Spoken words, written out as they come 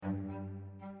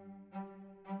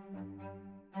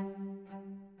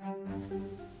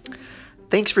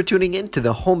Thanks for tuning in to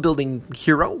the Home Building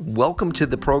Hero. Welcome to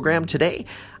the program today.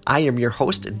 I am your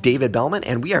host, David Bellman,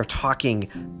 and we are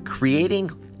talking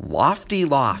creating lofty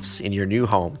lofts in your new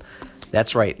home.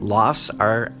 That's right, lofts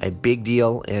are a big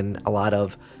deal in a lot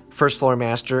of first floor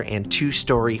master and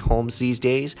two-story homes these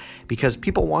days because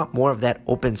people want more of that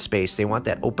open space. They want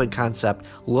that open concept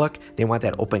look. They want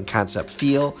that open concept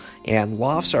feel. And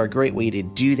lofts are a great way to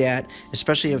do that,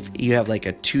 especially if you have like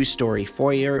a two-story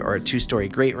foyer or a two-story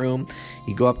great room.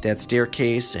 You go up that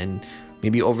staircase and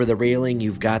maybe over the railing,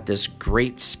 you've got this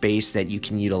great space that you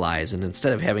can utilize. And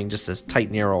instead of having just this tight,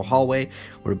 narrow hallway,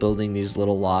 we're building these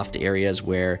little loft areas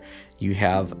where you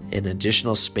have an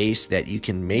additional space that you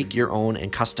can make your own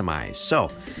and customize.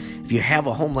 So if you have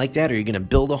a home like that, or you're going to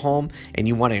build a home and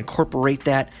you want to incorporate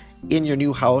that in your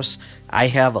new house, I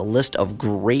have a list of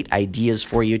great ideas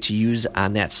for you to use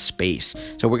on that space.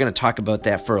 So we're going to talk about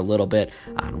that for a little bit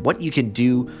on what you can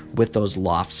do with those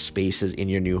loft spaces in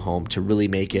your new home to really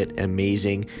make it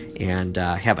amazing and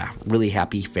have a really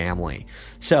happy family.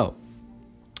 So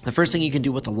the first thing you can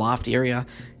do with the loft area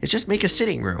is just make a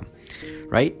sitting room,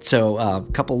 right? So a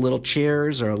couple little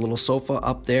chairs or a little sofa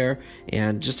up there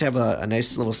and just have a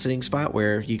nice little sitting spot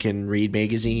where you can read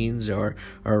magazines or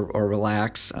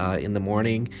relax in the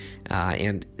morning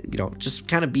and, just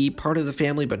kind of be part of the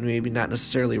family, but maybe not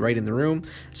necessarily right in the room.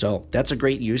 So that's a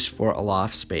great use for a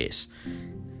loft space.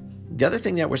 The other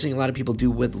thing that we're seeing a lot of people do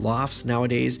with lofts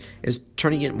nowadays is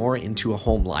turning it more into a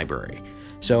home library.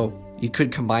 So you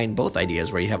could combine both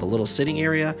ideas where you have a little sitting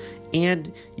area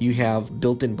and you have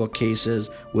built-in bookcases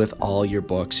with all your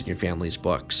books and your family's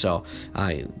books. So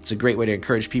it's a great way to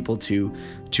encourage people to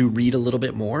read a little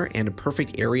bit more, and a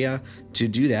perfect area to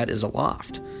do that is a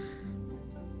loft.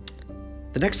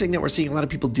 The next thing that we're seeing a lot of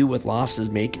people do with lofts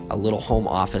is make a little home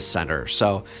office center.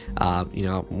 So,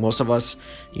 most of us,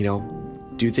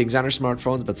 do things on our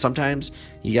smartphones, but sometimes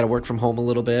you got to work from home a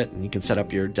little bit, and you can set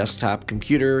up your desktop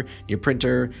computer, your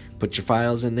printer, put your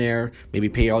files in there, maybe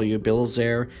pay all your bills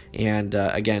there. And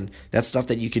again, that's stuff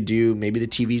that you could do. Maybe the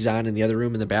TV's on in the other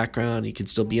room in the background. You could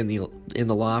still be in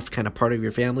the loft, kind of part of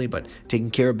your family, but taking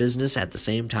care of business at the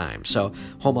same time. So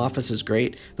home office is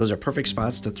great. Those are perfect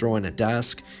spots to throw in a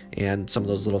desk and some of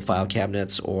those little file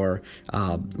cabinets or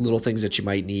little things that you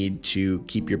might need to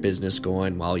keep your business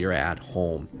going while you're at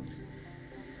home.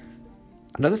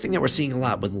 Another thing that we're seeing a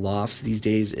lot with lofts these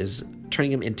days is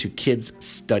turning them into kids'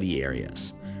 study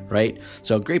areas, right?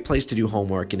 So a great place to do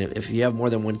homework. And if you have more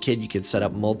than one kid, you could set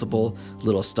up multiple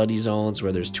little study zones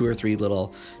where there's 2 or 3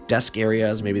 little desk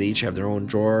areas. Maybe they each have their own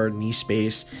drawer, knee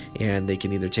space, and they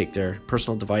can either take their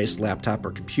personal device, laptop,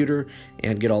 or computer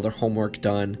and get all their homework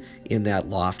done in that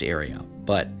loft area.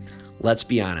 But let's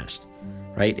be honest,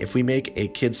 right? If we make a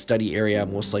kids' study area,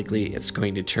 most likely it's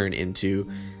going to turn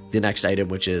into the next item,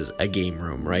 which is a game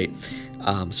room, right?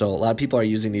 So a lot of people are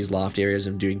using these loft areas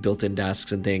and doing built-in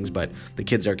desks and things, but the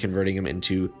kids are converting them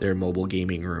into their mobile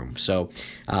gaming room. So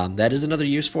that is another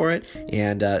use for it.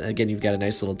 And again, you've got a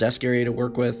nice little desk area to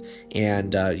work with,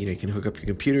 and you can hook up your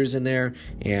computers in there,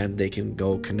 and they can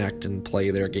go connect and play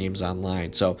their games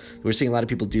online. So we're seeing a lot of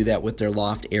people do that with their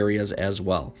loft areas as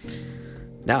well.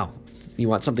 Now, if you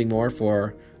want something more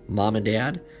for mom and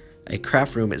dad, a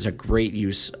craft room is a great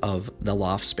use of the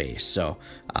loft space. So,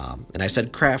 and I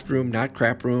said craft room, not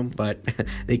crap room, but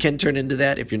they can turn into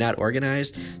that if you're not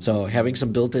organized. So having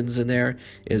some built-ins in there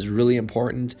is really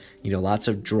important. Lots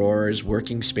of drawers,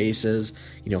 working spaces,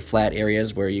 flat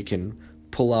areas where you can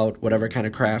pull out whatever kind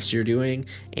of crafts you're doing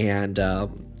and,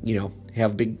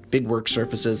 have big work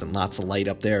surfaces and lots of light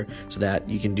up there so that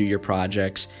you can do your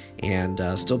projects and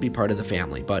still be part of the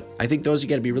family. But I think those you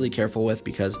got to be really careful with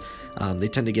because they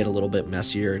tend to get a little bit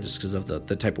messier just because of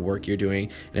the type of work you're doing.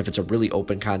 And if it's a really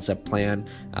open concept plan,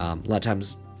 a lot of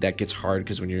times that gets hard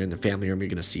because when you're in the family room, you're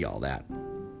going to see all that.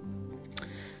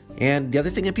 And the other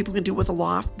thing that people can do with a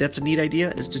loft that's a neat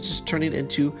idea is to just turn it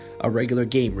into a regular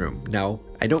game room. Now,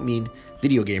 I don't mean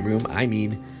video game room. I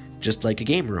mean just like a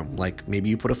game room, like maybe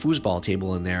you put a foosball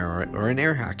table in there or an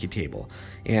air hockey table.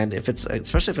 And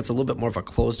especially if it's a little bit more of a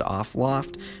closed off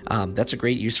loft, that's a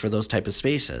great use for those type of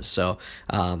spaces. So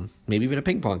maybe even a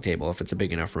ping pong table if it's a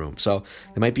big enough room. So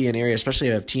there might be an area, especially if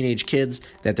you have teenage kids,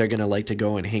 that they're going to like to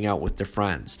go and hang out with their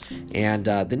friends. And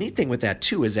the neat thing with that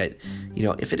too is that,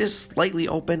 if it is slightly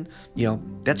open,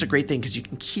 that's a great thing because you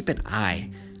can keep an eye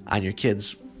on your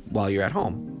kids while you're at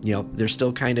home. They're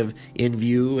still kind of in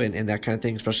view and that kind of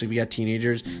thing, especially if you got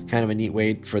teenagers. Kind of a neat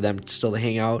way for them still to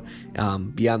hang out,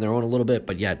 be on their own a little bit,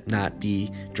 but yet not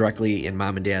be directly in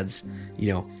mom and dad's,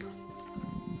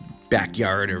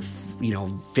 backyard or,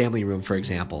 family room, for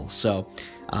example. So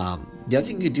the other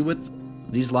thing you could do with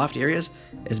these loft areas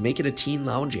is make it a teen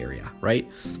lounge area, right?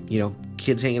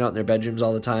 Kids hanging out in their bedrooms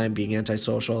all the time, being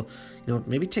antisocial.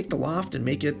 Maybe take the loft and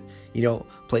make it, a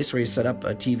place where you set up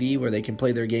a TV where they can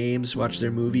play their games, watch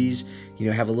their movies,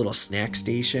 have a little snack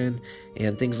station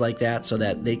and things like that, so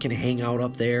that they can hang out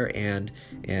up there and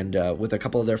with a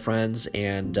couple of their friends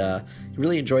and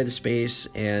really enjoy the space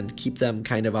and keep them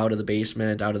kind of out of the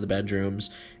basement, out of the bedrooms,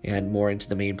 and more into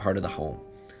the main part of the home.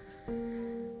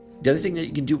 The other thing that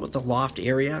you can do with the loft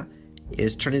area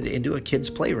is turn it into a kid's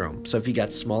playroom. So if you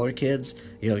got smaller kids,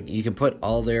 you can put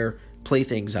all their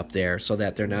playthings up there so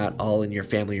that they're not all in your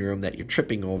family room that you're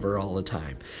tripping over all the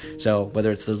time. So whether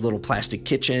it's those little plastic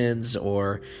kitchens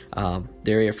or the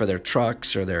area for their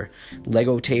trucks or their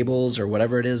Lego tables or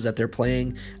whatever it is that they're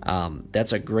playing,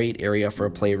 that's a great area for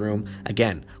a playroom.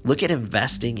 Again, look at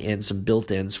investing in some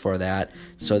built-ins for that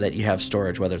so that you have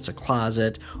storage, whether it's a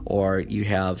closet or you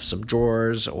have some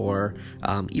drawers or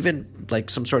even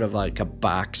like some sort of like a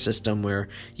box system where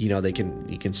you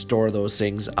can store those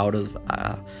things out of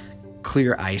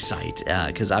clear eyesight,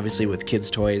 because obviously with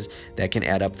kids' toys that can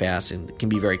add up fast and can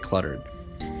be very cluttered.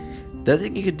 The other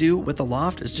thing you could do with the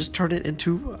loft is just turn it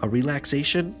into a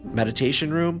relaxation,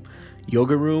 meditation room,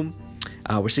 yoga room.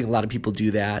 We're seeing a lot of people do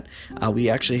that. We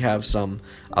actually have some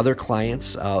other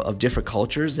clients of different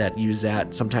cultures that use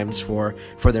that sometimes for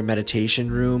their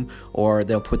meditation room, or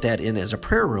they'll put that in as a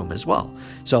prayer room as well.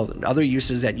 So other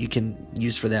uses that you can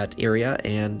use for that area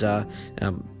and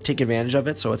take advantage of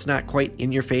it. So it's not quite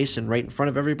in your face and right in front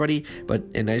of everybody, but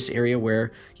a nice area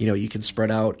where, you can spread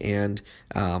out and,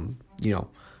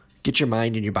 get your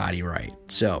mind and your body right.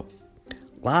 So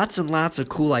lots and lots of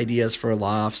cool ideas for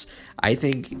lofts. I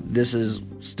think this is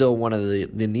still one of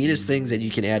the neatest things that you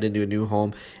can add into a new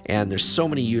home, and there's so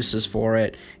many uses for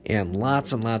it and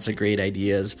lots of great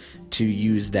ideas to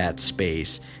use that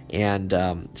space. And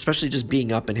especially just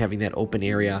being up and having that open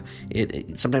area,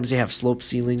 sometimes they have sloped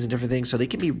ceilings and different things, so they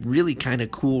can be really kind of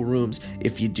cool rooms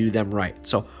if you do them right.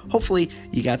 So hopefully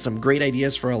you got some great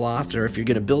ideas for a loft, or if you're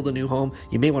going to build a new home,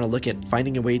 you may want to look at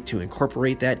finding a way to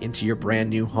incorporate that into your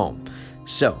brand new home.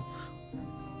 So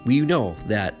we know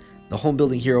that the Home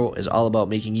Building Hero is all about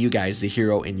making you guys the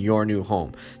hero in your new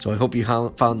home. So I hope you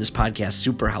found this podcast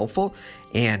super helpful,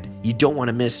 and you don't want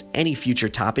to miss any future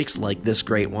topics like this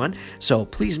great one. So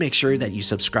please make sure that you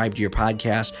subscribe to your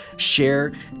podcast,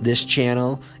 share this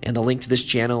channel and the link to this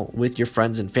channel with your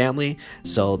friends and family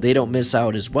so they don't miss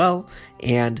out as well.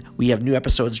 And we have new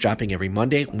episodes dropping every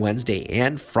Monday, Wednesday,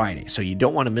 and Friday. So you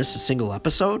don't want to miss a single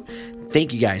episode.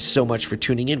 Thank you guys so much for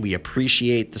tuning in. We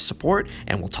appreciate the support,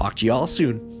 and we'll talk to you all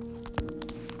soon.